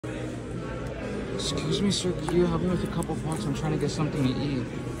Excuse me, sir. Could you help me with a couple bucks? I'm trying to get something to eat.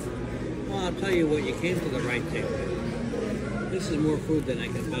 Well, I'll tell you what, you came to the right thing. This is more food than I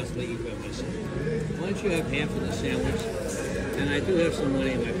can possibly eat by myself. Why don't you have half of the sandwich? And I do have some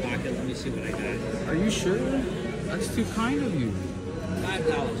money in my pocket. Let me see what I got. Are you sure? That's too kind of you.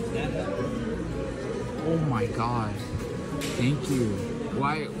 $5 for that. Oh my God. Thank you.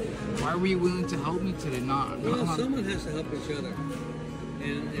 Why were you willing to help me today? Well, someone has to help each other.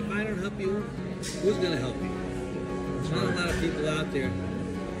 And if I don't help you, who's going to help you? There's not a lot of people out there.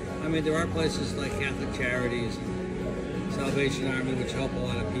 I mean, there are places like Catholic Charities, Salvation Army, which help a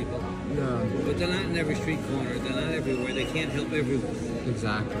lot of people. Yeah. But they're not in every street corner. They're not everywhere. They can't help everyone.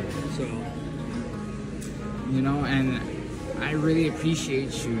 Exactly. So, you know, and I really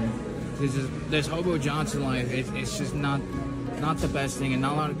appreciate you. This Hobo Johnson life, it's just not the best thing, and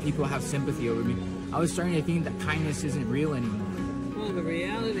not a lot of people have sympathy over me. I was starting to think that kindness isn't real anymore. well, the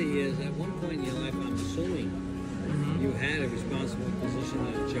reality is, at one point in your life, I'm assuming you had a responsible position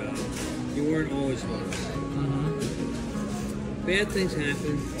at a job. You weren't always homeless. Bad things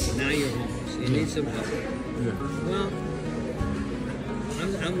happen. Now you're homeless. You need some help. Yeah. Well,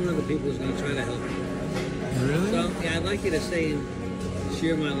 I'm one of the people who's going to try to help you. Really? So, yeah, I'd like you to stay and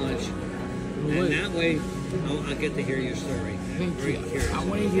share my lunch. And that way, I'll get to hear your story. I'm very curious. I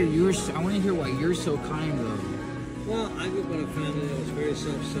want to hear yours. I want to hear why you're so kind, though. Well, I grew up in a family that was very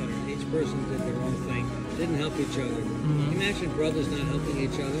self-centered. Each person did their own thing, didn't help each other. Imagine brothers not helping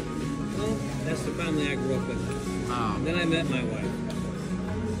each other. Well, that's the family I grew up in. Then I met my wife.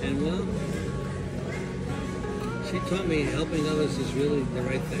 And, well, she taught me helping others is really the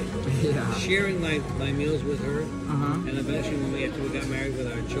right thing. Yeah. Sharing my meals with her, and eventually after we got married with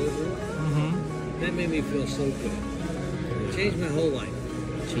our children, that made me feel so good. It changed my whole life.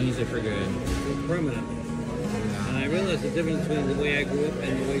 Changed it for good. Permanently. And I realized the difference between the way I grew up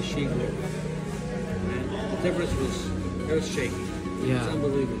and the way she grew up. And the difference was earth-shaking. Yeah. It's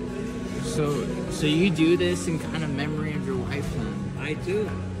unbelievable. So you do this in kind of memory of your wife then? I do.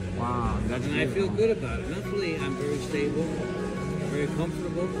 Wow, that's And beautiful. I feel good about it. Mentally, I'm very stable, very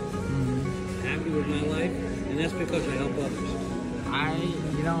comfortable, happy with my life, and that's because I help others.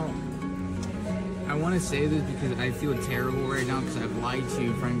 I want to say this because I feel terrible right now because I've lied to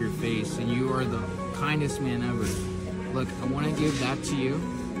you in front of your face, and you are the kindest man ever. Look, I want to give that to you.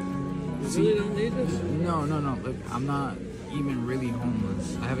 You really don't need this? No. Look, I'm not even really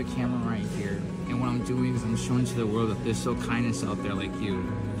homeless. I have a camera right here, and what I'm doing is I'm showing to the world that there's still kindness out there like you.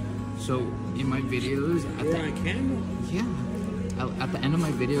 So in my videos, You're on camera? yeah, at the end of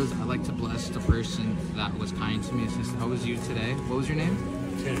my videos, I like to bless the person that was kind to me. Since how was you today? What was your name?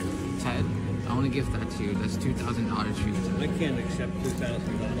 Ted. I want to give that to you. That's $2,000 for you today. I can't accept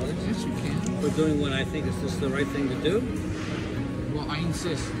 $2,000. Yes, you can. For doing what I think is just the right thing to do? Well, I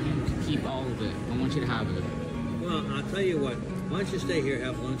insist. You can keep all of it. I want you to have it. Well, I'll tell you what. Why don't you stay here,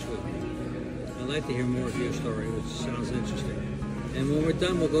 have lunch with me? I'd like to hear more of your story, which sounds interesting. And when we're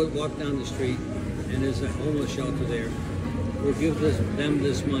done, we'll go walk down the street, and there's a homeless shelter there. We'll give them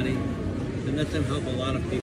this money and let them help a lot of people.